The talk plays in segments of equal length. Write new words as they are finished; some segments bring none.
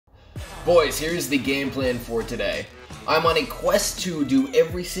Boys, here's the game plan for today. I'm on a quest to do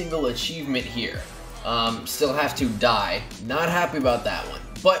every single achievement here. Still have to die. Not happy about that one.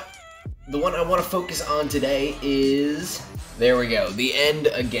 But the one I want to focus on today is... there we go. The end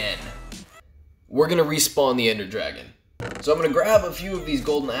again. We're going to respawn the Ender Dragon. So I'm going to grab a few of these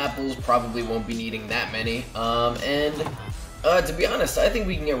golden apples. Probably won't be needing that many. To be honest, I think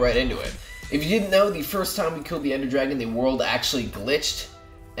we can get right into it. If you didn't know, the first time we killed the Ender Dragon, the world actually glitched.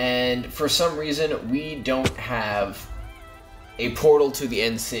 And for some reason, we don't have a portal to the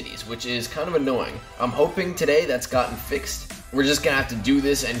end cities, which is kind of annoying. I'm hoping today that's gotten fixed. We're just gonna have to do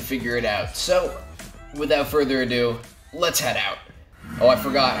this and figure it out. So, without further ado, let's head out. Oh, I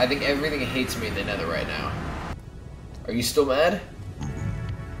forgot. I think everything hates me in the nether right now. Are you still mad?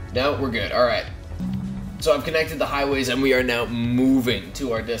 No, we're good. Alright. So I've connected the highways and we are now moving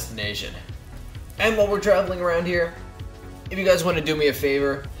to our destination. And while we're traveling around here, if you guys want to do me a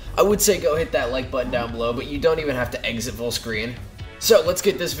favor, I would say go hit that like button down below, but you don't even have to exit full screen. So let's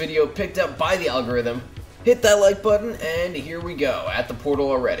get this video picked up by the algorithm. Hit that like button, and here we go, at the portal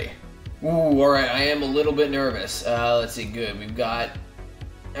already. Ooh, alright, I am a little bit nervous. Let's see, good. We've got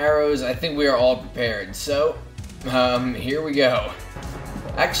arrows. I think we are all prepared. So, here we go.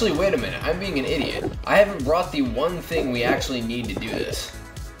 Actually, wait a minute. I'm being an idiot. I haven't brought the one thing we actually need to do this.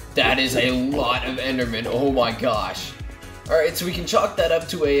 That is a lot of Endermen. Oh my gosh. Alright, so we can chalk that up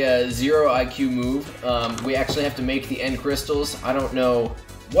to a 0 IQ move. We actually have to make the end crystals. I don't know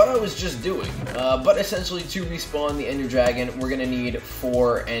what I was just doing, but essentially to respawn the Ender Dragon, we're going to need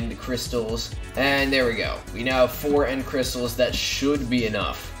 4 end crystals. And there we go. We now have 4 end crystals. That should be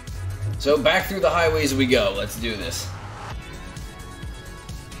enough. So back through the highways we go. Let's do this.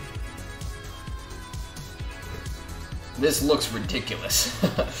 This looks ridiculous.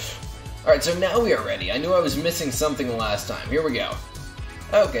 Alright, so now we are ready. I knew I was missing something the last time. Here we go.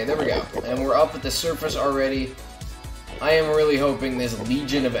 Okay, there we go. And we're up at the surface already. I am really hoping this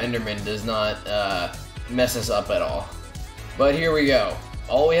legion of Endermen does not mess us up at all. But here we go.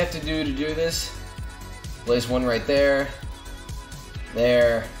 All we have to do this, place one right there.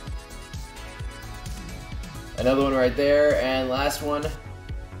 There. Another one right there. And last one.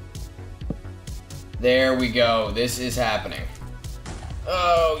 There we go. This is happening.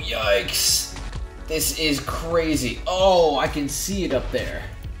 Oh, yikes. This is crazy. Oh, I can see it up there.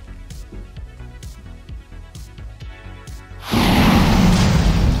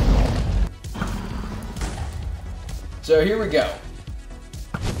 So here we go.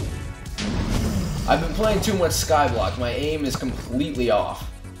 I've been playing too much Skyblock. My aim is completely off.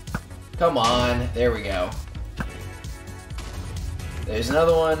 Come on. There we go. There's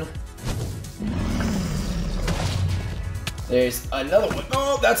another one. There's another one.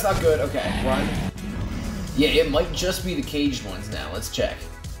 Oh, that's not good. Okay, run. Yeah, it might just be the caged ones now. Let's check.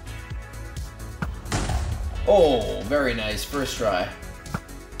 Oh, very nice. First try.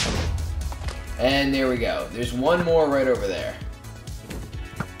 And there we go. There's one more right over there.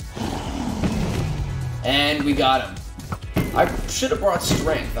 And we got him. I should have brought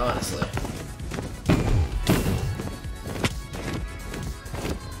strength, honestly.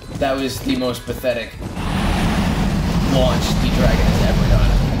 That was the most pathetic launch the dragon has ever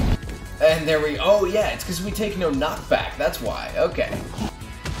done. And there we... oh yeah, it's because we take no knockback. That's why. Okay.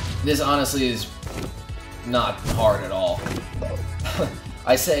 This honestly is not hard at all.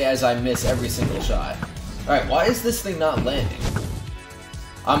 I say as I miss every single shot. Alright, why is this thing not landing?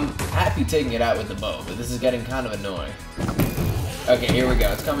 I'm happy taking it out with the bow, but this is getting kind of annoying. Okay, here we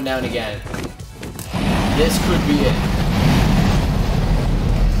go. It's coming down again. This could be it.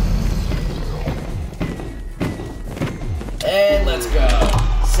 And let's go.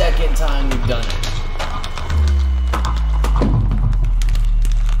 Second time we've done it.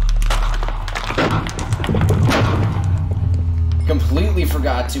 Completely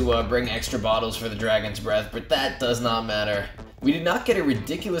forgot to bring extra bottles for the dragon's breath, but that does not matter. We did not get a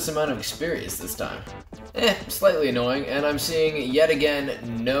ridiculous amount of experience this time. Slightly annoying, and I'm seeing yet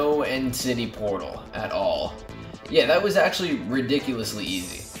again no end city portal at all. Yeah, that was actually ridiculously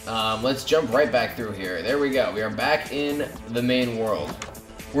easy. Let's jump right back through here. There we go. We are back in the main world.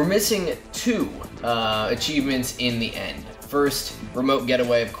 We're missing 2 achievements in the end. First, remote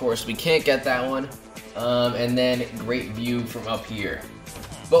getaway, of course. We can't get that one. And then great view from up here.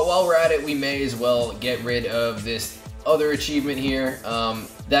 But while we're at it, we may as well get rid of this other achievement here.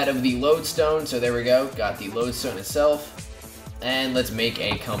 That of the lodestone. So there we go. Got the lodestone itself. And let's make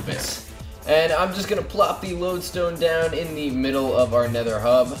a compass. And I'm just going to plop the lodestone down in the middle of our nether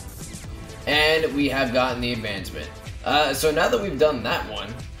hub. And we have gotten the advancement. So now that we've done that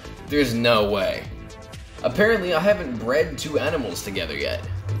one, there's no way. Apparently I haven't bred 2 animals together yet.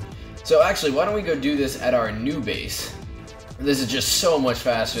 So actually, why don't we go do this at our new base? This is just so much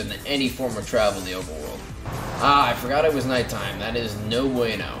faster than any form of travel in the overworld. Ah, I forgot it was nighttime. That is no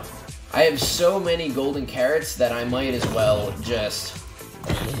bueno. I have so many golden carrots that I might as well just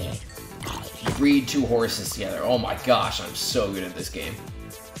breed 2 horses together. Oh my gosh, I'm so good at this game.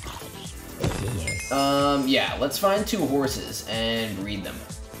 Yeah, let's find 2 horses and breed them.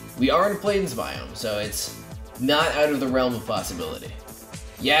 We are in Plains biome, so it's not out of the realm of possibility.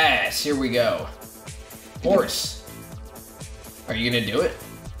 Yes, here we go. Horse. Are you gonna do it?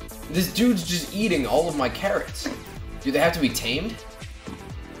 This dude's just eating all of my carrots. Do they have to be tamed?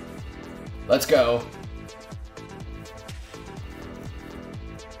 Let's go.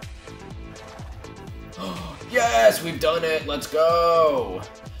 Yes, we've done it. Let's go.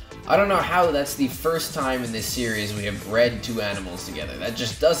 I don't know how that's the first time in this series we have bred 2 animals together. That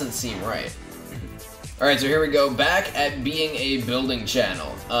just doesn't seem right. Alright, so here we go. Back at being a building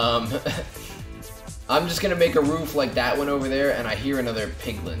channel. I'm just gonna make a roof like that one over there, and I hear another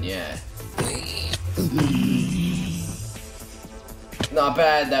piglin, yeah. Not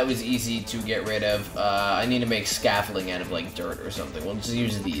bad, that was easy to get rid of. I need to make scaffolding out of, like, dirt or something. We'll just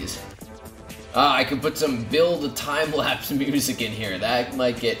use these. I could put some build a time-lapse music in here. That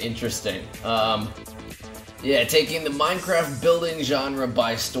might get interesting. Yeah, taking the Minecraft building genre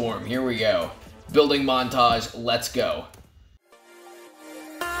by storm. Here we go. Building montage, let's go.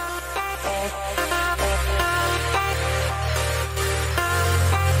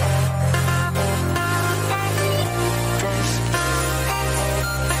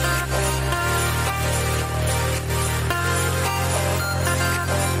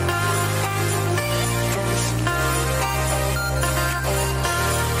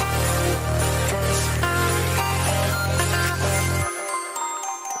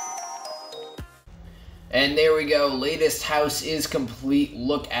 And there we go, latest house is complete.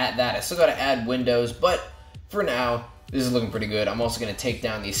 Look at that. I still gotta add windows, but for now, this is looking pretty good. I'm also gonna take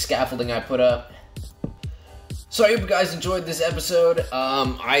down the scaffolding I put up. So I hope you guys enjoyed this episode.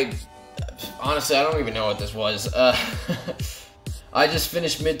 Honestly, I don't even know what this was. I just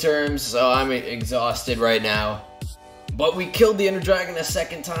finished midterms, so I'm exhausted right now. But we killed the Ender Dragon a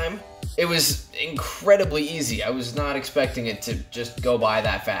second time. It was incredibly easy. I was not expecting it to just go by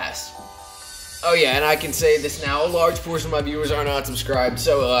that fast. Oh yeah, and I can say this now, a large portion of my viewers are not subscribed,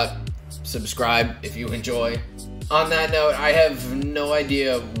 so subscribe if you enjoy. On that note, I have no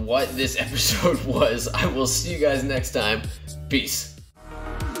idea what this episode was. I will see you guys next time. Peace.